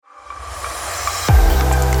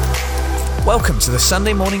Welcome to the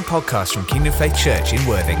Sunday morning podcast from Kingdom Faith Church in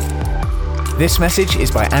Worthing. This message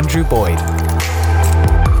is by Andrew Boyd.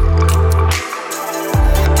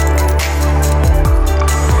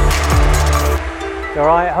 All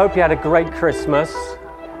right, I hope you had a great Christmas.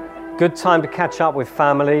 Good time to catch up with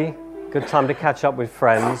family. Good time to catch up with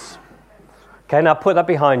friends. Okay, now put that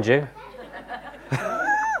behind you.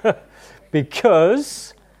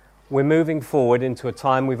 Because we're moving forward into a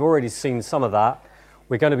time, we've already seen some of that.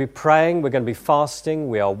 We're going to be praying, we're going to be fasting,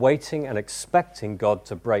 we are waiting and expecting God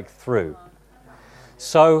to break through.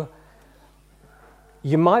 So,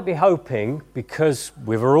 you might be hoping, because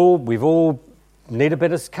we've all need a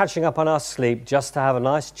bit of catching up on our sleep, just to have a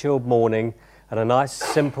nice chilled morning and a nice,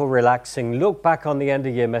 simple, relaxing look back on the end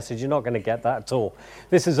of year message. You're not going to get that at all.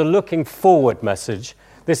 This is a looking forward message.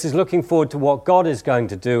 This is looking forward to what God is going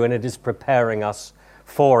to do, and it is preparing us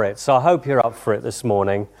for it. So I hope you're up for it this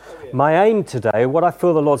morning. My aim today, what I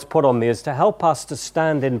feel the Lord's put on me, is to help us to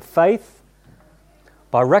stand in faith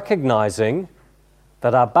by recognizing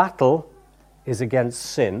that our battle is against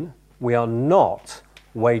sin. We are not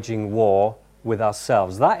waging war with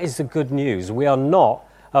ourselves. That is the good news. We are not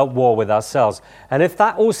at war with ourselves. And if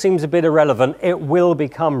that all seems a bit irrelevant, it will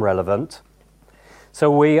become relevant.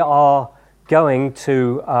 So we are going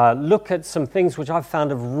to look at some things which I've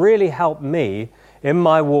found have really helped me in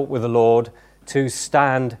my walk with the Lord to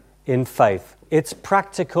stand in faith. It's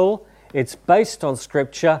practical, it's based on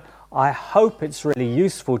Scripture. I hope it's really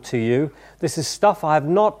useful to you. This is stuff I have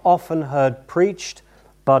not often heard preached,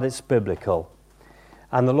 but it's biblical.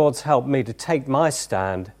 And the Lord's helped me to take my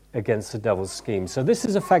stand against the devil's scheme. So this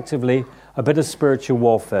is effectively a bit of spiritual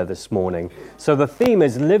warfare this morning. So the theme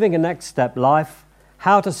is living a next step life,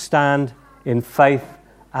 how to stand in faith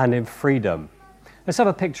and in freedom. Let's have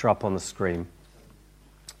a picture up on the screen.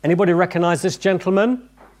 Anybody recognize this gentleman?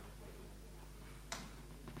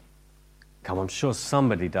 Come on, I'm sure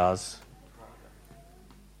somebody does.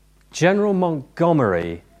 General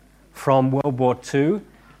Montgomery from World War II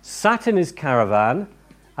sat in his caravan,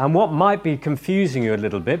 and what might be confusing you a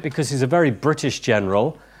little bit, because he's a very British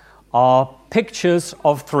general, are pictures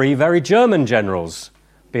of three very German generals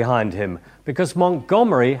behind him, because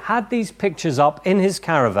Montgomery had these pictures up in his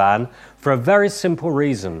caravan for a very simple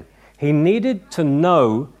reason. He needed to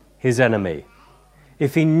know his enemy.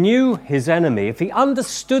 If he knew his enemy, if he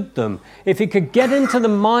understood them, if he could get into the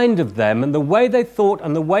mind of them and the way they thought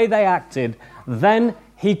and the way they acted, then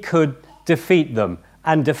he could defeat them.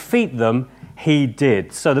 And defeat them he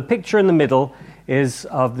did. So the picture in the middle is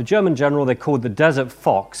of the German general they called the Desert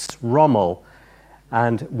Fox, Rommel.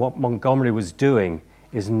 And what Montgomery was doing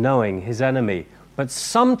is knowing his enemy. But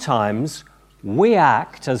sometimes we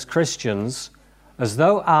act as Christians as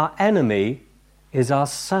though our enemy is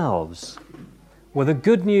ourselves. Well, the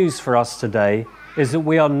good news for us today is that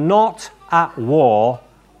we are not at war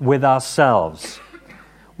with ourselves.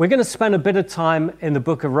 We're going to spend a bit of time in the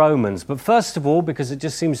book of Romans, but first of all, because it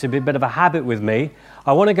just seems to be a bit of a habit with me,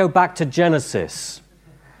 I want to go back to Genesis.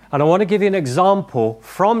 And I want to give you an example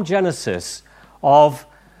from Genesis of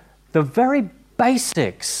the very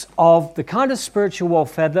basics of the kind of spiritual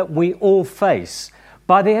warfare that we all face.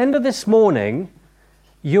 By the end of this morning,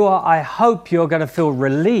 I hope you're going to feel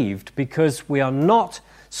relieved, because we are not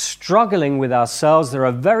struggling with ourselves. There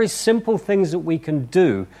are very simple things that we can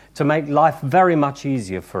do to make life very much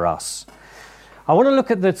easier for us. I want to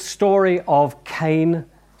look at the story of Cain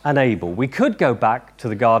and Abel. We could go back to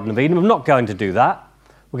the Garden of Eden. I'm not going to do that.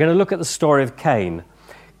 We're going to look at the story of Cain.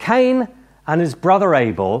 Cain and his brother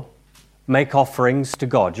Abel make offerings to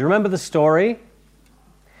God. Do you remember the story?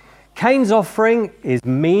 Cain's offering is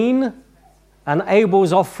mean, and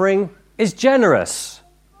Abel's offering is generous.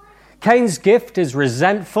 Cain's gift is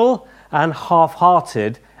resentful and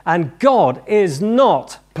half-hearted, and God is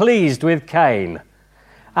not pleased with Cain.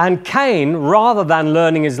 And Cain, rather than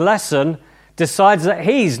learning his lesson, decides that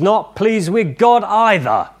he's not pleased with God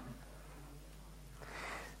either.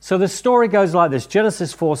 So the story goes like this,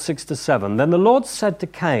 Genesis 4, 6-7. Then the Lord said to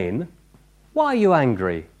Cain, "Why are you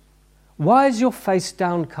angry? Why is your face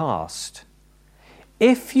downcast?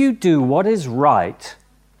 If you do what is right,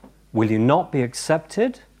 will you not be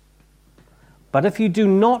accepted? But if you do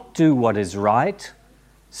not do what is right,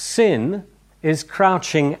 sin is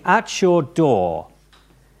crouching at your door.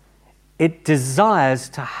 It desires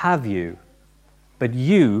to have you, but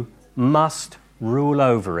you must rule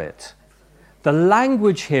over it." The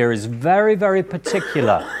language here is very, very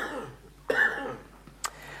particular.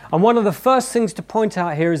 And one of the first things to point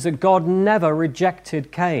out here is that God never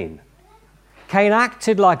rejected Cain. Cain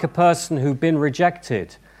acted like a person who'd been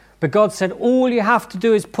rejected. But God said, all you have to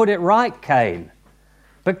do is put it right, Cain.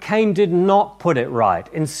 But Cain did not put it right.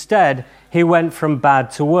 Instead, he went from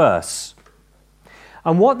bad to worse.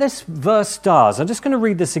 And what this verse does, I'm just going to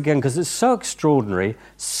read this again because it's so extraordinary.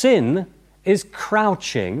 Sin is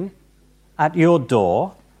crouching at your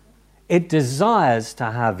door. It desires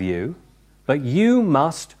to have you, but you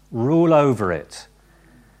must rule over it.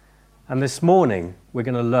 And this morning, we're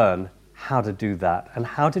going to learn how to do that and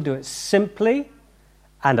how to do it simply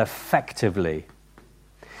and effectively.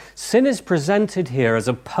 Sin is presented here as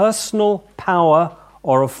a personal power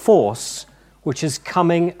or a force which is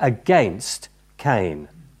coming against Cain.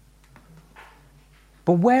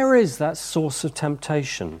 But where is that source of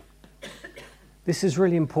temptation? This is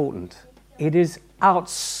really important. It is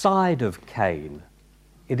outside of Cain.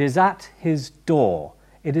 It is at his door.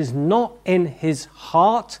 It is not in his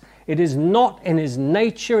heart. It is not in his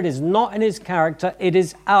nature. It is not in his character. It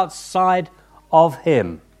is outside of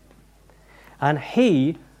him. And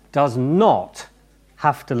he does not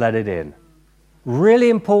have to let it in. Really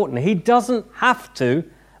important. He doesn't have to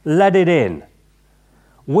let it in.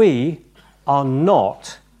 We are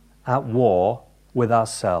not at war with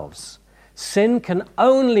ourselves. Sin can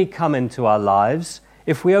only come into our lives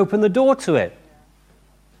if we open the door to it.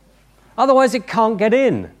 Otherwise, it can't get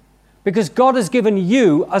in, because God has given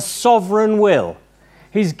you a sovereign will.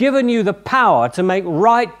 He's given you the power to make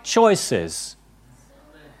right choices.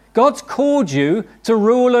 God's called you to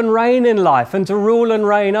rule and reign in life and to rule and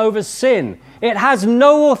reign over sin. It has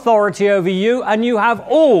no authority over you, and you have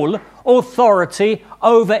all authority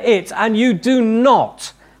over it, and you do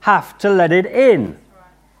not have to let it in.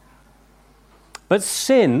 But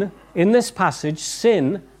sin, in this passage,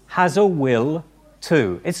 sin has a will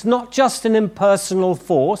too. It's not just an impersonal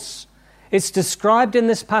force. It's described in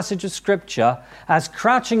this passage of Scripture as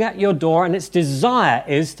crouching at your door, and its desire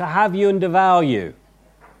is to have you and devour you.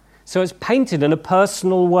 So it's painted in a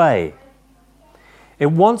personal way. It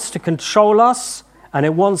wants to control us, and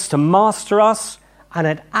it wants to master us, and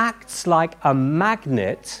it acts like a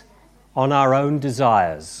magnet on our own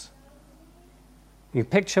desires. You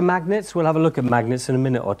picture magnets? We'll have a look at magnets in a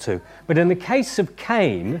minute or two. But in the case of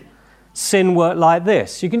Cain, sin worked like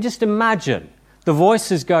this. You can just imagine the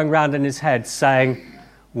voices going round in his head saying,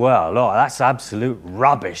 well, Lord, that's absolute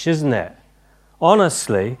rubbish, isn't it?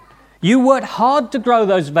 Honestly, you worked hard to grow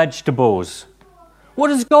those vegetables. What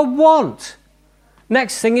does God want?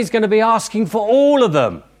 Next thing, he's going to be asking for all of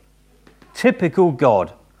them. Typical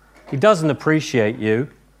God. He doesn't appreciate you.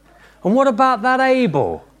 And what about that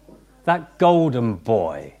Abel? That golden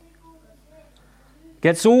boy.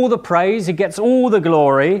 Gets all the praise, he gets all the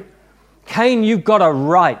glory. Cain, you've got a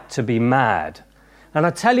right to be mad. And I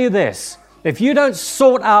tell you this, if you don't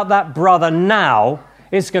sort out that brother now,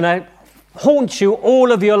 it's going to haunt you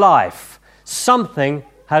all of your life. Something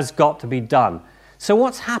has got to be done. So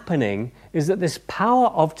what's happening is that this power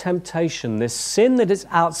of temptation, this sin that is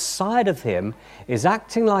outside of him, is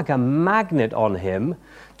acting like a magnet on him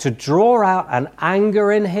to draw out an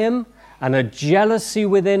anger in him and a jealousy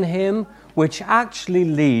within him, which actually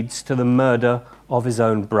leads to the murder of his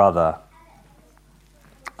own brother.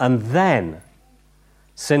 And then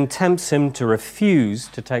sin tempts him to refuse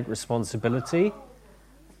to take responsibility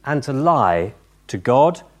and to lie to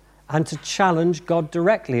God and to challenge God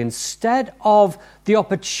directly. Instead of the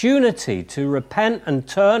opportunity to repent and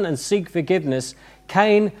turn and seek forgiveness,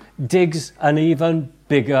 Cain digs an even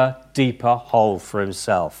bigger, deeper hole for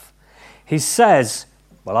himself. He says,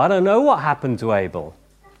 well, I don't know what happened to Abel.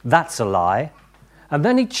 That's a lie. And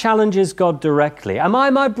then he challenges God directly. Am I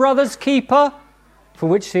my brother's keeper? For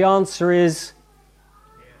which the answer is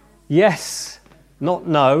yes, not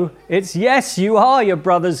no. It's yes, you are your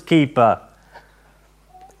brother's keeper.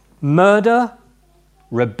 Murder,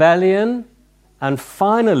 rebellion, and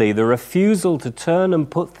finally the refusal to turn and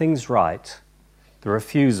put things right, the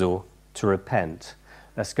refusal to repent.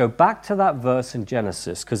 Let's go back to that verse in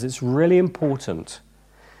Genesis because it's really important.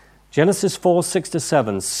 Genesis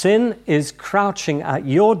 4:6-7. Sin is crouching at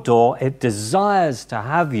your door. It desires to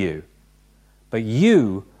have you, but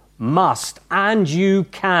you must and you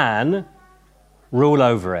can rule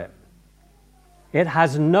over it. It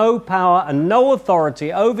has no power and no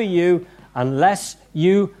authority over you unless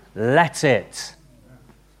you let it.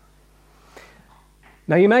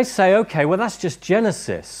 Now you may say, okay, well that's just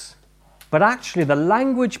Genesis. But actually the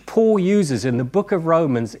language Paul uses in the book of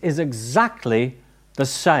Romans is exactly the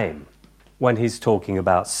same when he's talking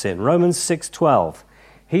about sin. Romans 6:12.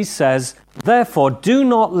 He says, therefore do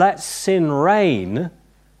not let sin reign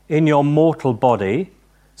in your mortal body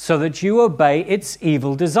so that you obey its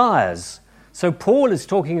evil desires. So Paul is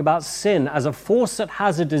talking about sin as a force that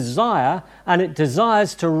has a desire, and it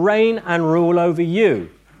desires to reign and rule over you.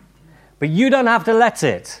 but you don't have to let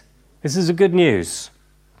it. This is the good news.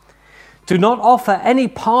 Do not offer any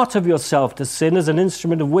part of yourself to sin as an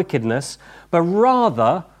instrument of wickedness, but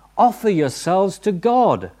rather offer yourselves to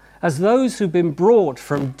God as those who've been brought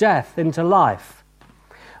from death into life.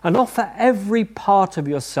 And offer every part of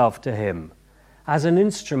yourself to him as an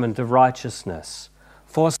instrument of righteousness.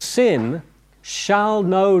 For sin shall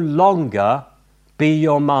no longer be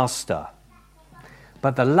your master.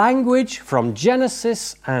 But the language from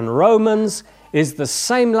Genesis and Romans is the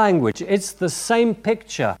same language. It's the same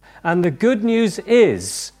picture. And the good news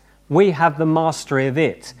is we have the mastery of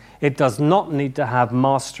it. It does not need to have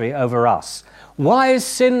mastery over us. Why is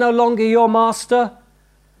sin no longer your master?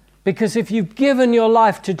 Because if you've given your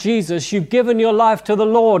life to Jesus, you've given your life to the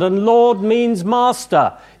Lord, and Lord means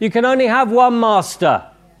master. You can only have one master.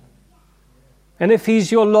 And if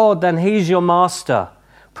he's your Lord, then he's your master,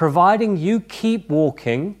 providing you keep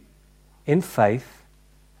walking in faith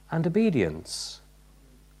and obedience.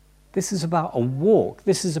 This is about a walk.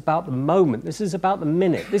 This is about the moment. This is about the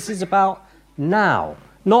minute. This is about now.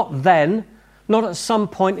 Not then, not at some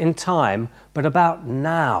point in time, but about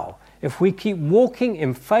now. If we keep walking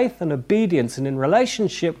in faith and obedience and in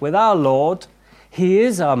relationship with our Lord, he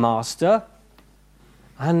is our master,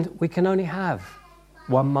 and we can only have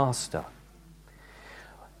one master.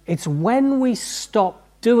 It's when we stop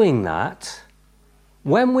doing that,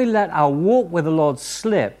 when we let our walk with the Lord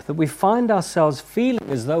slip, that we find ourselves feeling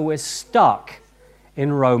as though we're stuck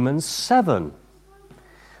in Romans 7.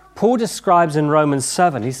 Paul describes in Romans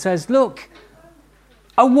 7, he says, look,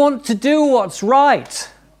 I want to do what's right,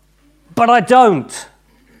 but I don't.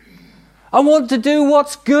 I want to do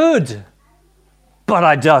what's good, but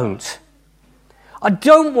I don't. I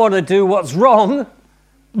don't want to do what's wrong,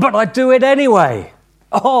 but I do it anyway.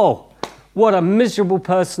 Oh, what a miserable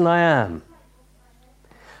person I am.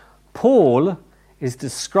 Paul is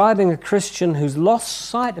describing a Christian who's lost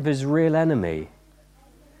sight of his real enemy,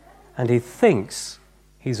 and he thinks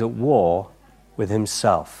he's at war with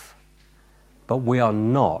himself. But we are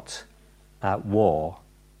not at war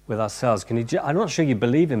with ourselves. I'm not sure you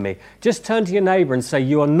believe in me. Just turn to your neighbor and say,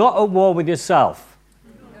 you are not at war with yourself.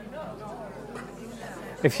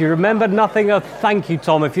 If you remember nothing else, thank you,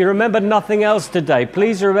 Tom. If you remember nothing else today,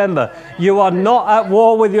 please remember, you are not at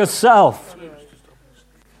war with yourself.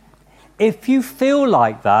 If you feel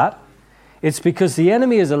like that, it's because the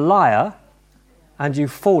enemy is a liar and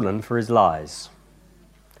you've fallen for his lies.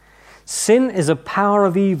 Sin is a power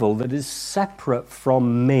of evil that is separate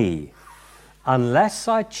from me, unless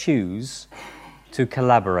I choose to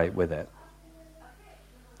collaborate with it.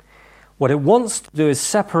 What it wants to do is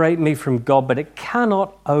separate me from God, but it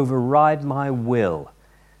cannot override my will.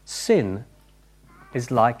 Sin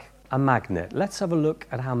is like a magnet. Let's have a look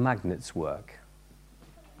at how magnets work.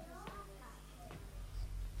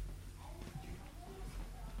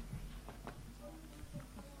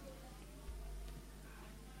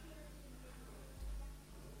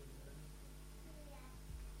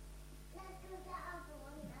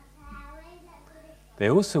 They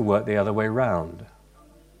also work the other way round.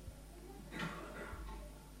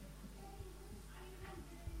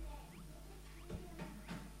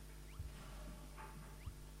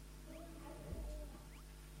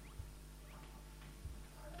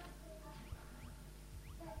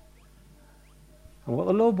 And what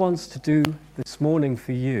the Lord wants to do this morning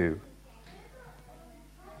for you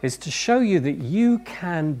is to show you that you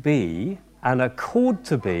can be and are called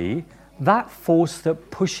to be that force that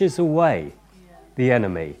pushes away the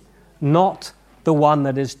enemy, not the one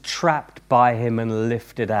that is trapped by him and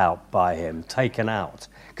lifted out by him, taken out.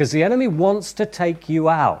 Because the enemy wants to take you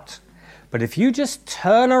out. But if you just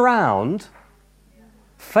turn around,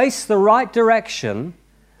 face the right direction,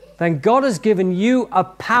 then God has given you a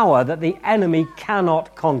power that the enemy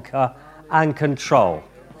cannot conquer and control.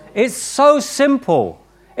 It's so simple.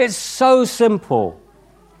 It's so simple.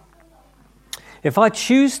 If I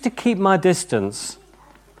choose to keep my distance,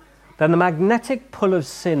 then the magnetic pull of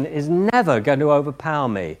sin is never going to overpower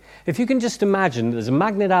me. If you can just imagine, there's a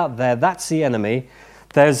magnet out there, that's the enemy.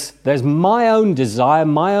 There's my own desire,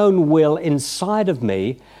 my own will inside of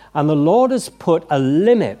me, and the Lord has put a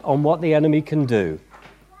limit on what the enemy can do.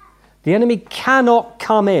 The enemy cannot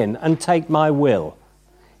come in and take my will.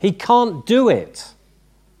 He can't do it.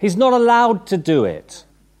 He's not allowed to do it.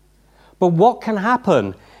 But what can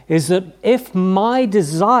happen is that if my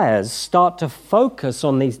desires start to focus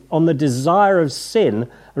on the desire of sin,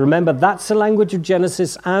 remember that's the language of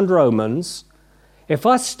Genesis and Romans, if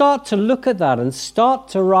I start to look at that and start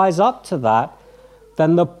to rise up to that,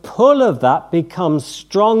 then the pull of that becomes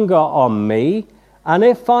stronger on me, and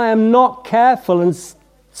if I am not careful and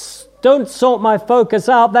don't sort my focus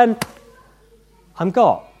out, then I'm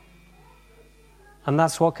got. And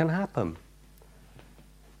that's what can happen.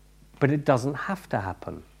 But it doesn't have to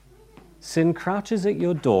happen. Sin crouches at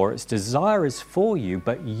your door, its desire is for you,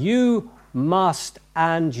 but you must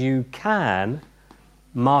and you can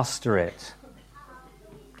master it.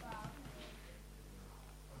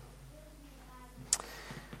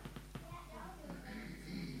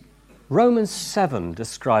 Romans 7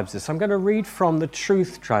 describes this. I'm going to read from the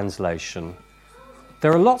Truth translation.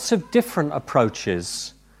 There are lots of different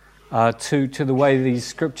approaches to the way these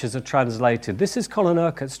scriptures are translated. This is Colin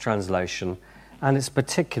Urquhart's translation, and it's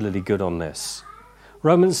particularly good on this.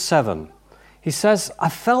 Romans 7. He says, I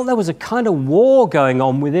felt there was a kind of war going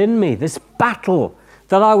on within me, this battle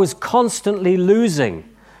that I was constantly losing,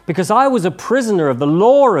 because I was a prisoner of the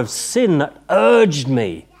law of sin that urged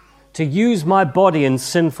me to use my body in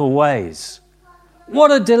sinful ways. What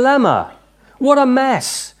a dilemma! What a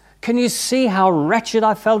mess! Can you see how wretched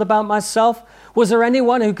I felt about myself? Was there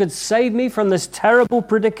anyone who could save me from this terrible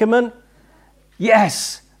predicament?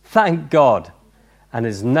 Yes, thank God. And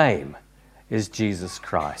his name is Jesus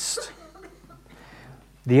Christ.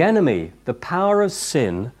 The enemy, the power of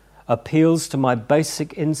sin, appeals to my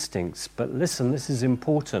basic instincts. But listen, this is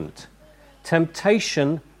important.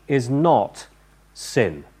 Temptation is not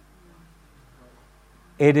sin.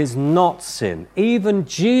 It is not sin. Even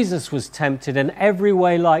Jesus was tempted in every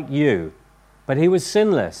way like you, but he was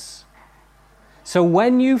sinless. So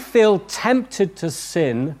when you feel tempted to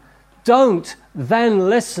sin, don't then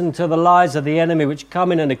listen to the lies of the enemy which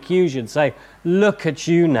come in and accuse you and say, look at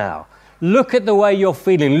you now. Look at the way you're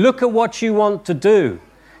feeling. Look at what you want to do.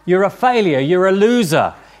 You're a failure. You're a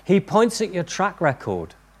loser. He points at your track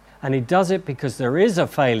record, and he does it because there is a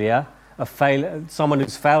failure, someone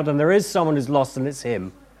who's failed, and there is someone who's lost, and it's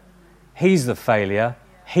him. He's the failure.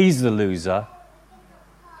 He's the loser.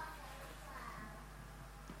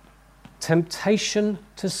 Temptation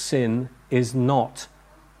to sin is not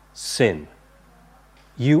sin.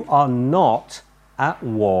 You are not at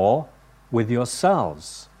war with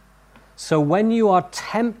yourselves. So when you are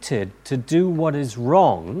tempted to do what is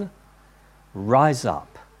wrong, rise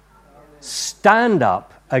up. Stand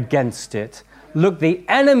up against it. Look the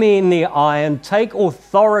enemy in the eye and take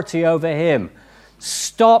authority over him.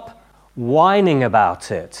 Stop whining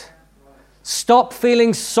about it. Stop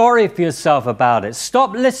feeling sorry for yourself about it.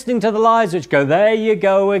 Stop listening to the lies which go, there you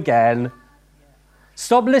go again.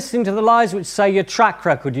 Stop listening to the lies which say your track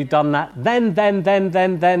record, you've done that, then,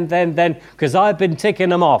 because I've been ticking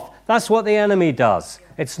them off. That's what the enemy does.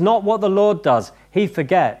 It's not what the Lord does. He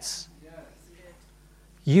forgets.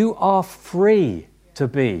 You are free to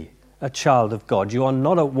be a child of God. You are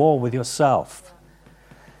not at war with yourself.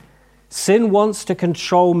 Sin wants to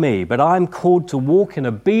control me, but I'm called to walk in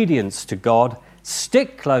obedience to God,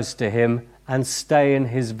 stick close to him, and stay in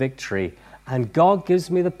his victory. And God gives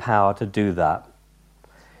me the power to do that.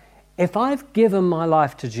 If I've given my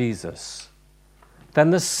life to Jesus, then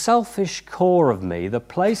the selfish core of me, the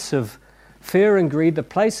place of fear and greed, the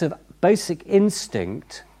place of basic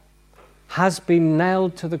instinct, has been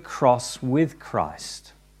nailed to the cross with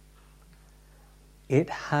Christ. It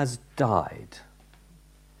has died.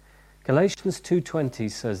 Galatians 2:20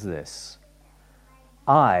 says this,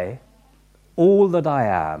 I, all that I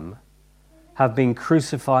am, have been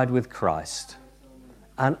crucified with Christ,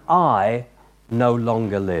 and I no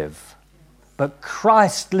longer live, but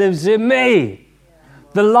Christ lives in me.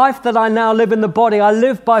 The life that I now live in the body, I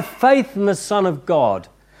live by faith in the Son of God,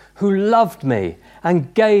 who loved me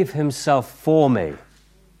and gave himself for me.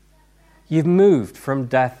 You've moved from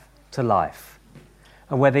death to life.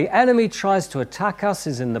 And where the enemy tries to attack us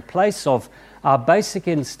is in the place of our basic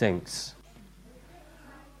instincts.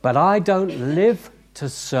 But I don't live to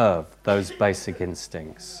serve those basic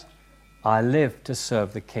instincts. I live to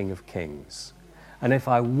serve the King of Kings. And if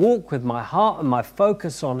I walk with my heart and my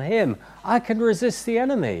focus on him, I can resist the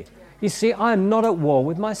enemy. You see, I am not at war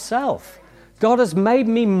with myself. God has made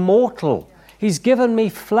me mortal. He's given me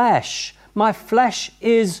flesh. My flesh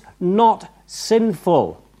is not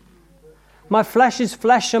sinful. My flesh is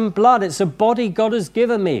flesh and blood. It's a body God has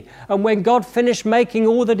given me. And when God finished making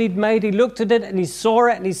all that he'd made, he looked at it and he saw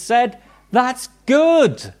it and he said, that's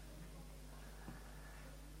good.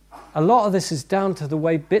 A lot of this is down to the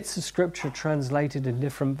way bits of scripture are translated in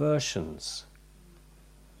different versions.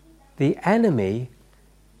 The enemy,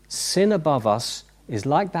 sin above us, is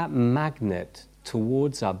like that magnet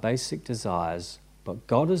towards our basic desires, but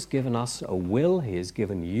God has given us a will, he has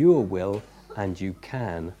given you a will, and you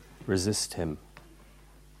can resist him.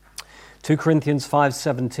 2 Corinthians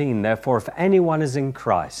 5:17, therefore if anyone is in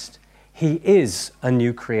Christ, he is a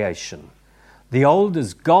new creation. The old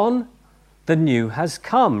is gone, the new has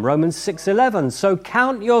come. Romans 6:11. So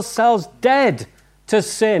count yourselves dead to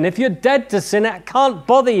sin. If you're dead to sin, it can't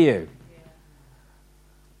bother you.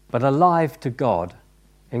 But alive to God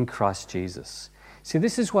in Christ Jesus. See,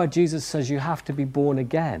 this is why Jesus says you have to be born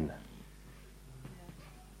again.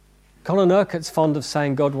 Colin Urquhart's fond of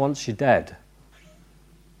saying God wants you dead.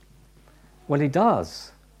 Well, he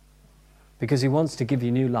does, because he wants to give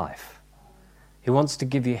you new life. He wants to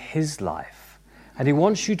give you his life. And he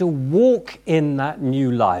wants you to walk in that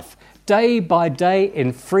new life, day by day,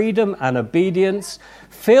 in freedom and obedience,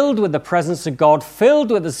 filled with the presence of God,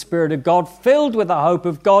 filled with the Spirit of God, filled with the hope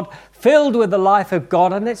of God, filled with the life of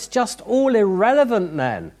God. And it's just all irrelevant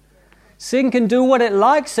then. Sin can do what it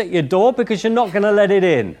likes at your door because you're not going to let it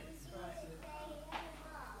in.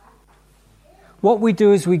 What we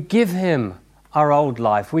do is we give him our old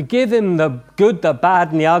life. We give him the good, the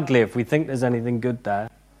bad, and the ugly, if we think there's anything good there.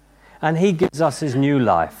 And he gives us his new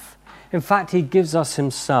life. In fact, he gives us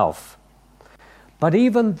himself. But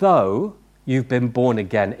even though you've been born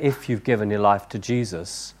again, if you've given your life to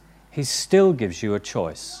Jesus, he still gives you a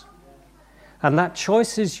choice. And that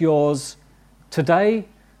choice is yours today,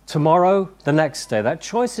 tomorrow, the next day. That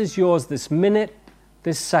choice is yours this minute,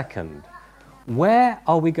 this second. Where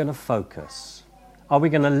are we going to focus? Are we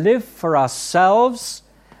going to live for ourselves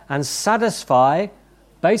and satisfy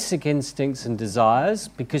basic instincts and desires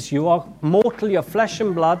because you are mortal, your flesh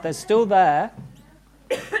and blood, they're still there?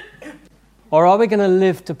 Or are we going to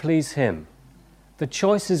live to please him? The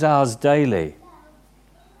choice is ours daily.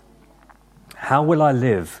 How will I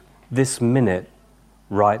live this minute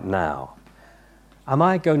right now? Am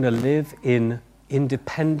I going to live in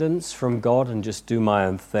independence from God and just do my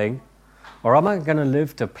own thing? Or am I going to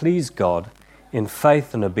live to please God in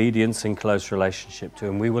faith and obedience in close relationship to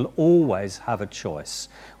him? We will always have a choice,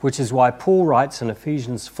 which is why Paul writes in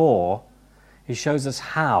Ephesians 4, he shows us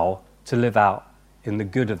how to live out in the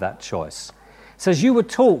good of that choice. It says, you were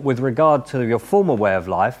taught with regard to your former way of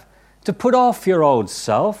life to put off your old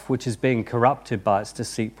self, which is being corrupted by its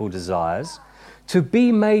deceitful desires, to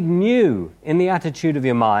be made new in the attitude of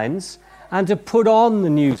your minds, and to put on the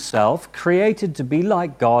new self, created to be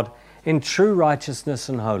like God in true righteousness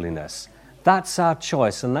and holiness. That's our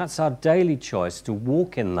choice, and that's our daily choice, to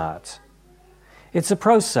walk in that. It's a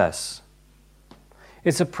process.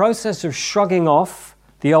 It's a process of shrugging off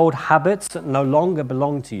the old habits that no longer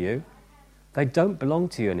belong to you. They don't belong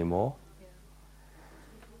to you anymore.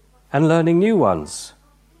 And learning new ones.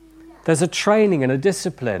 There's a training and a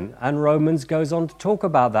discipline, and Romans goes on to talk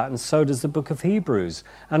about that, and so does the book of Hebrews.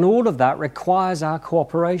 And all of that requires our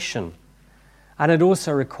cooperation. And it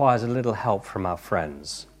also requires a little help from our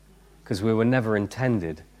friends, because we were never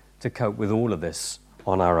intended to cope with all of this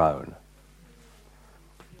on our own.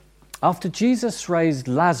 After Jesus raised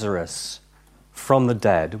Lazarus from the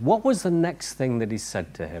dead, what was the next thing that he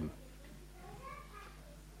said to him?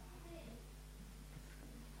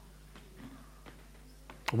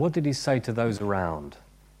 What did he say to those around?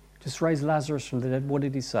 Just raised Lazarus from the dead. What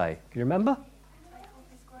did he say? Do you remember? Take off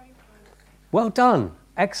his grave clothes. Well done.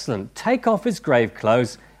 Excellent. Take off his grave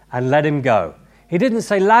clothes and let him go. He didn't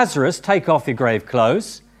say, Lazarus, take off your grave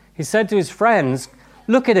clothes. He said to his friends,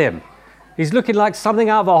 look at him. He's looking like something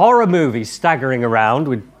out of a horror movie, staggering around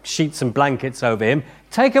with sheets and blankets over him.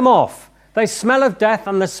 Take them off. They smell of death,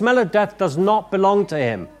 and the smell of death does not belong to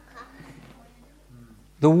him.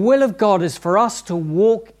 The will of God is for us to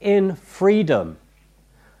walk in freedom.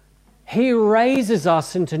 He raises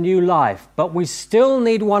us into new life, but we still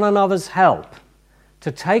need one another's help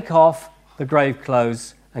to take off the grave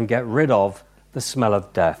clothes and get rid of the smell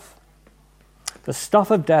of death. The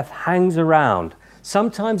stuff of death hangs around.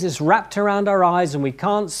 Sometimes it's wrapped around our eyes and we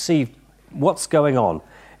can't see what's going on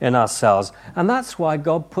in ourselves. And that's why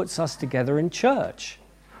God puts us together in church.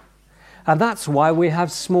 And that's why we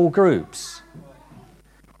have small groups.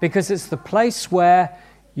 Because it's the place where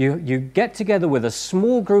you get together with a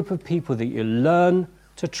small group of people that you learn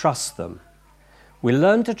to trust them. We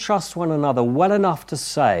learn to trust one another well enough to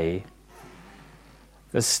say,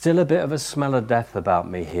 there's still a bit of a smell of death about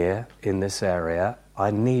me here in this area. I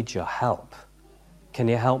need your help. Can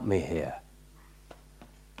you help me here?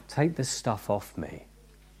 Take this stuff off me.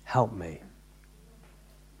 Help me.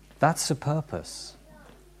 That's the purpose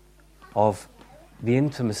of the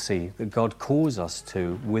intimacy that God calls us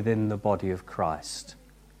to within the body of Christ.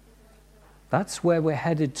 That's where we're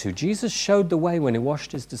headed to. Jesus showed the way when he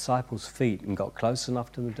washed his disciples' feet and got close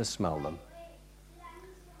enough to them to smell them.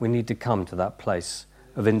 We need to come to that place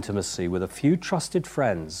of intimacy with a few trusted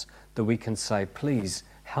friends that we can say, please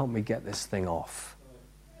help me get this thing off.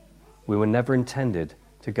 We were never intended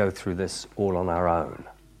to go through this all on our own.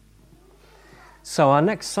 So our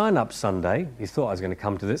next sign-up Sunday, you thought I was going to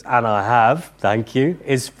come to this, and I have, thank you,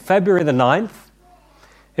 is February the 9th.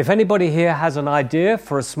 If anybody here has an idea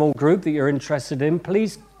for a small group that you're interested in,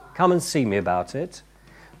 please come and see me about it.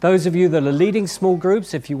 Those of you that are leading small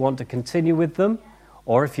groups, if you want to continue with them,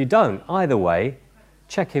 or if you don't, either way,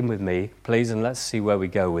 check in with me, please, and let's see where we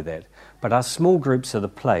go with it. But our small groups are the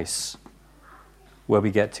place where we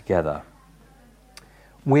get together.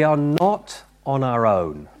 We are not on our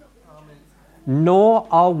own, nor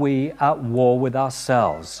are we at war with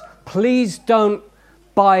ourselves. Please don't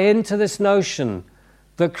buy into this notion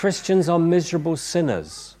that Christians are miserable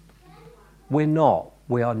sinners. We're not.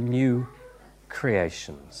 We are new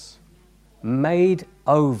creations, made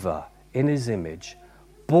over in His image,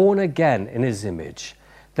 born again in His image.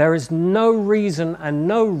 There is no reason and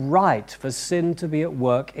no right for sin to be at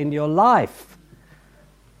work in your life.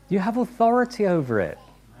 You have authority over it.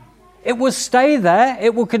 It will stay there.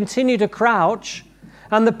 It will continue to crouch.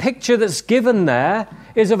 And the picture that's given there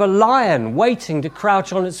is of a lion waiting to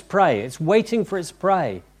crouch on its prey. It's waiting for its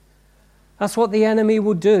prey. That's what the enemy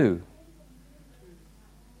will do.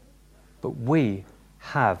 But we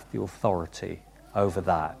have the authority over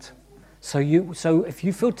that. So if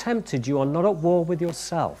you feel tempted, you are not at war with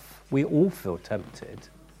yourself. We all feel tempted.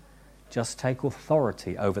 Just take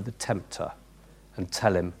authority over the tempter and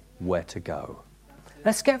tell him where to go.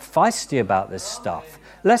 Let's get feisty about this stuff.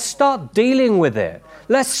 Let's start dealing with it.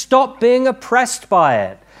 Let's stop being oppressed by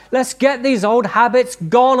it. Let's get these old habits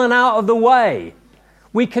gone and out of the way.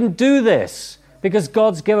 We can do this because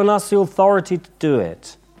God's given us the authority to do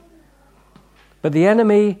it. But the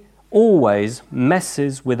enemy always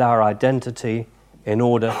messes with our identity in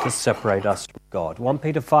order to separate us from God. 1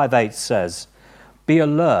 Peter 5:8 says, "Be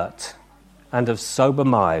alert and of sober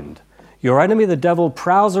mind. Your enemy, the devil,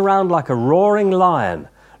 prowls around like a roaring lion,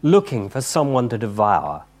 looking for someone to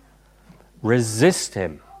devour. Resist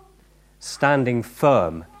him, standing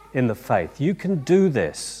firm in the faith." You can do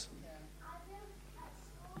this.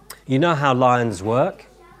 You know how lions work.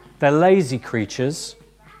 They're lazy creatures.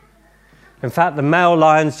 In fact, the male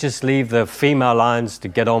lions just leave the female lions to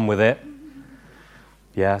get on with it.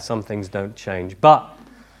 Yeah, some things don't change, but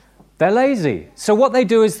they're lazy. So what they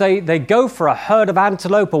do is they go for a herd of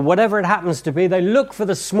antelope or whatever it happens to be. They look for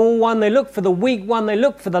the small one, they look for the weak one, they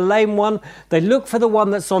look for the lame one, they look for the one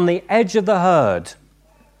that's on the edge of the herd.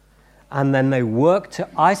 And then they work to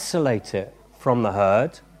isolate it from the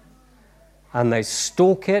herd, and they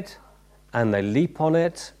stalk it, and they leap on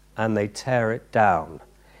it, and they tear it down.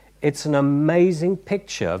 It's an amazing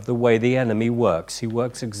picture of the way the enemy works. He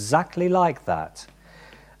works exactly like that.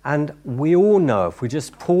 And we all know, if we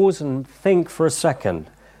just pause and think for a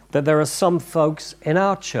second, that there are some folks in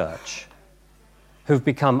our church who've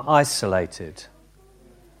become isolated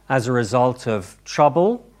as a result of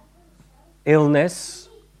trouble, illness,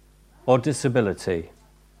 or disability.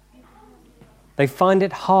 They find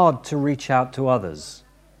it hard to reach out to others,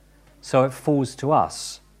 so it falls to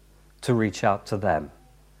us to reach out to them,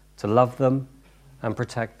 to love them and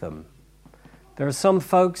protect them. There are some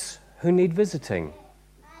folks who need visiting.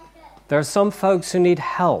 There are some folks who need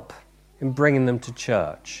help in bringing them to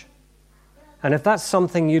church. And if that's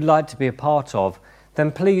something you'd like to be a part of,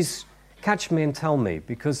 then please catch me and tell me,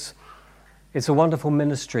 because it's a wonderful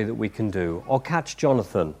ministry that we can do. Or catch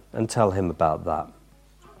Jonathan and tell him about that.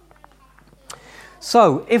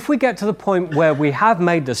 So, if we get to the point where we have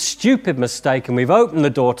made the stupid mistake and we've opened the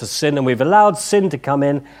door to sin and we've allowed sin to come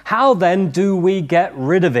in, how then do we get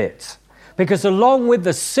rid of it? Because along with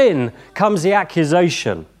the sin comes the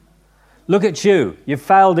accusation. Look at you, you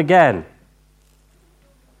failed again.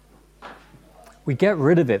 We get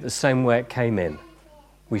rid of it the same way it came in.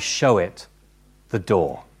 We show it the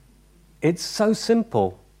door. It's so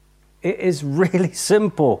simple. It is really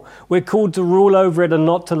simple. We're called to rule over it and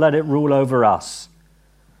not to let it rule over us.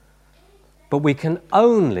 But we can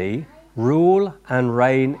only rule and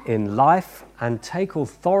reign in life and take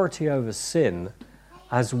authority over sin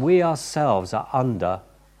as we ourselves are under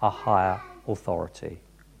a higher authority.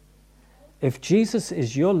 If Jesus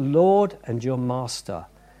is your Lord and your Master,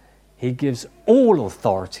 He gives all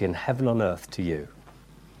authority in heaven and earth to you.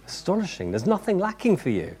 Astonishing. There's nothing lacking for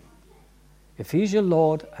you. If He's your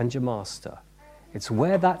Lord and your Master, it's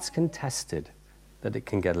where that's contested that it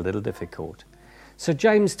can get a little difficult. So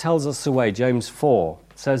James tells us the way. James 4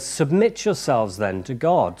 says, "Submit yourselves then to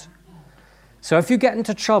God." So if you get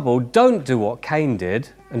into trouble, don't do what Cain did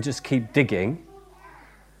and just keep digging.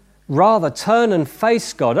 Rather, turn and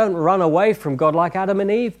face God. Don't run away from God like Adam and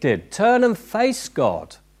Eve did. Turn and face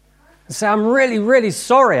God and say, "I'm really, really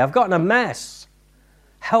sorry. I've gotten a mess.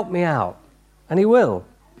 Help me out." And He will.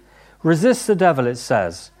 Resist the devil, it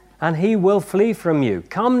says, and he will flee from you.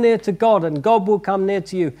 Come near to God and God will come near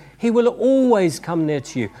to you. He will always come near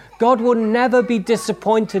to you. God will never be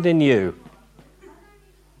disappointed in you.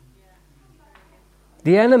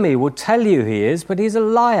 The enemy will tell you he is, but he's a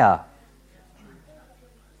liar.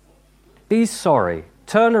 Be sorry,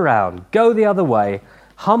 turn around, go the other way,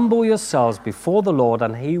 humble yourselves before the Lord,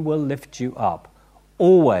 and he will lift you up.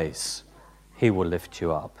 Always, he will lift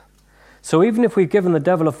you up. So even if we've given the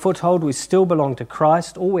devil a foothold, we still belong to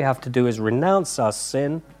Christ. All we have to do is renounce our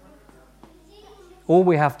sin. All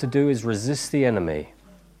we have to do is resist the enemy.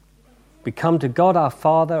 We come to God our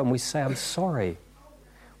Father and we say, I'm sorry.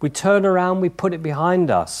 We turn around, we put it behind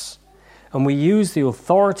us, and we use the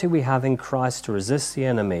authority we have in Christ to resist the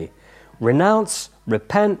enemy. Renounce,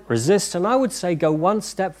 repent, resist, and I would say go one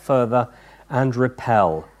step further and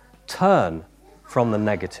repel. Turn from the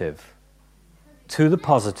negative to the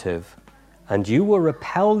positive, and you will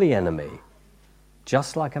repel the enemy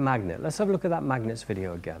just like a magnet. Let's have a look at that magnets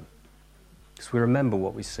video again, because we remember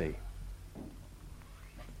what we see.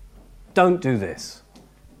 Don't do this.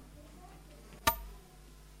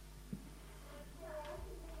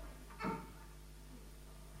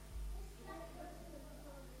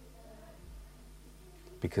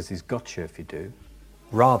 Because he's got you if you do.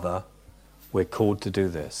 Rather, we're called to do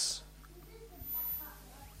this.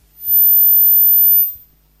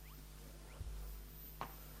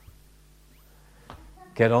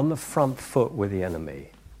 Get on the front foot with the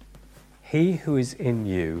enemy. He who is in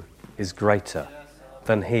you is greater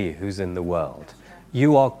than he who's in the world.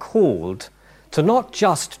 You are called to not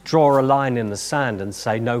just draw a line in the sand and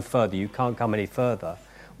say no further, you can't come any further.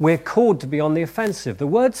 We're called to be on the offensive. The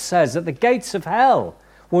word says that the gates of hell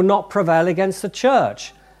will not prevail against the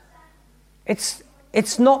church.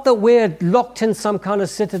 It's not that we're locked in some kind of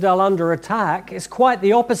citadel under attack. It's quite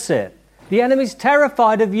the opposite. The enemy's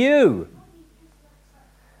terrified of you.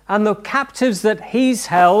 And the captives that he's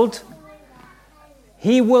held,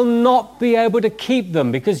 he will not be able to keep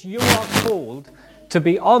them, because you are called to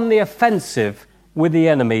be on the offensive with the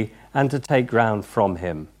enemy and to take ground from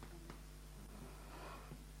him.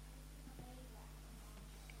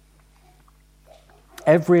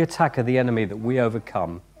 Every attack of the enemy that we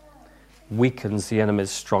overcome weakens the enemy's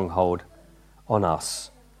stronghold on us,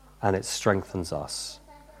 and it strengthens us.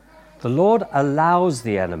 The Lord allows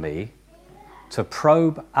the enemy to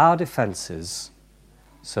probe our defenses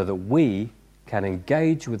so that we can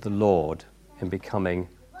engage with the Lord in becoming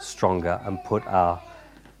stronger and put our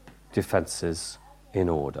defenses in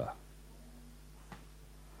order.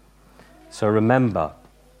 So remember,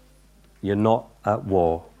 you're not at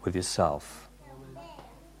war with yourself.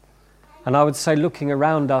 And I would say, looking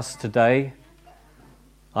around us today,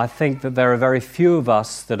 I think that there are very few of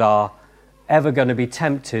us that are ever going to be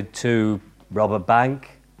tempted to rob a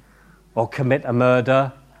bank or commit a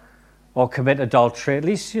murder or commit adultery, at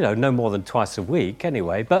least, no more than twice a week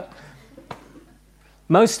anyway. But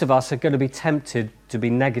most of us are going to be tempted to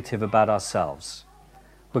be negative about ourselves.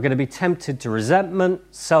 We're going to be tempted to resentment,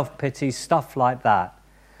 self-pity, stuff like that.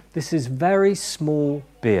 This is very small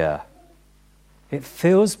beer. It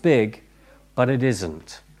feels big, but it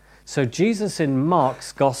isn't. So Jesus in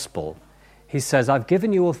Mark's Gospel, he says, I've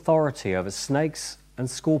given you authority over snakes and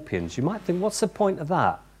scorpions. You might think, what's the point of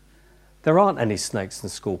that? There aren't any snakes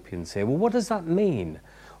and scorpions here. Well, what does that mean?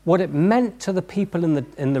 What it meant to the people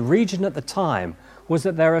in the region at the time was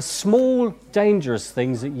that there are small, dangerous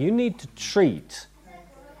things that you need to treat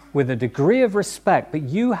with a degree of respect, but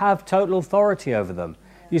you have total authority over them.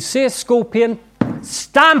 You see a scorpion,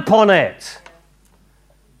 stamp on it.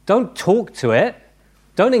 Don't talk to it.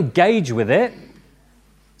 Don't engage with it.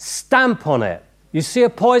 Stamp on it. You see a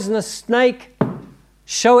poisonous snake,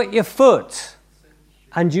 show it your foot.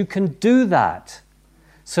 And you can do that.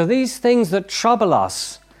 So these things that trouble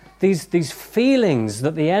us, these feelings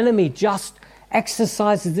that the enemy just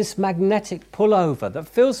exercises this magnetic pull over that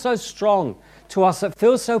feels so strong to us, that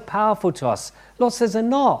feels so powerful to us, Lord says they're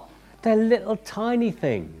not. They're little tiny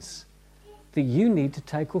things that you need to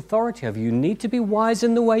take authority over. You need to be wise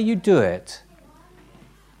in the way you do it.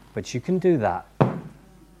 But you can do that.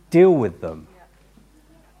 Deal with them.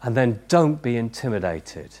 And then don't be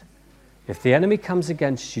intimidated. If the enemy comes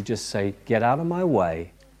against you, just say, get out of my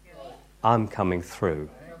way. I'm coming through.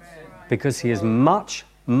 Because he is much,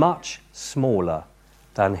 much smaller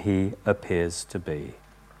than he appears to be.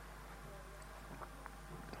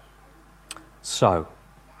 So,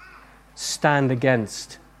 stand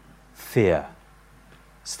against fear.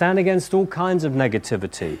 Stand against all kinds of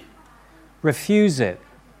negativity. Refuse it.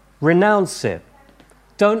 Renounce it.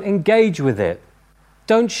 Don't engage with it.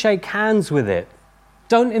 Don't shake hands with it.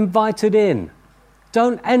 Don't invite it in.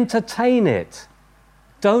 Don't entertain it.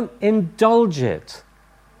 Don't indulge it.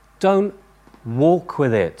 Don't walk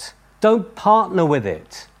with it. Don't partner with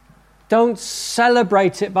it. Don't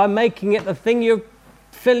celebrate it by making it the thing you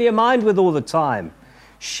fill your mind with all the time.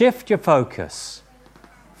 Shift your focus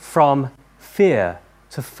from fear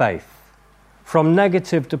to faith, from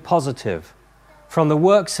negative to positive, from the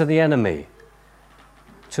works of the enemy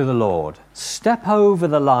to the Lord. Step over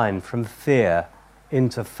the line from fear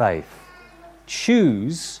into faith.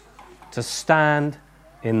 Choose to stand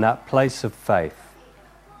in that place of faith.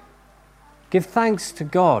 Give thanks to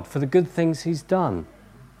God for the good things He's done.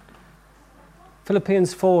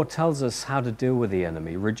 Philippians 4 tells us how to deal with the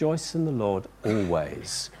enemy. Rejoice in the Lord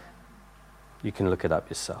always. You can look it up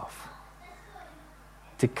yourself.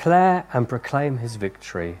 Declare and proclaim His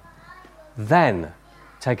victory. Then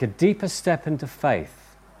take a deeper step into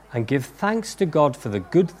faith and give thanks to God for the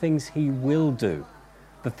good things He will do.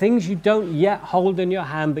 The things you don't yet hold in your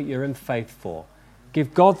hand but you're in faith for.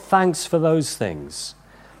 Give God thanks for those things.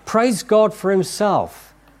 Praise God for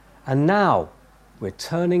Himself. And now we're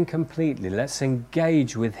turning completely. Let's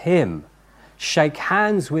engage with Him. Shake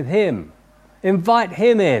hands with Him. Invite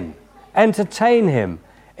Him in. Entertain Him.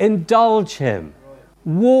 Indulge Him.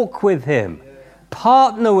 Walk with Him.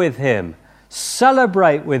 Partner with Him.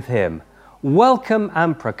 Celebrate with Him. Welcome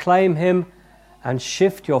and proclaim Him. And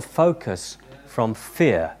shift your focus from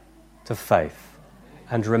fear to faith.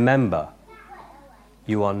 And remember,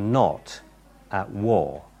 you are not at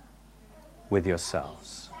war with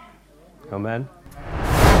yourselves. Amen.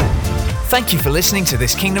 Thank you for listening to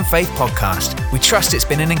this Kingdom Faith podcast. We trust it's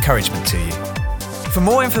been an encouragement to you. For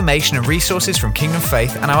more information and resources from Kingdom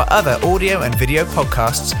Faith and our other audio and video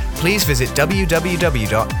podcasts, please visit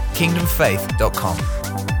www.kingdomfaith.com.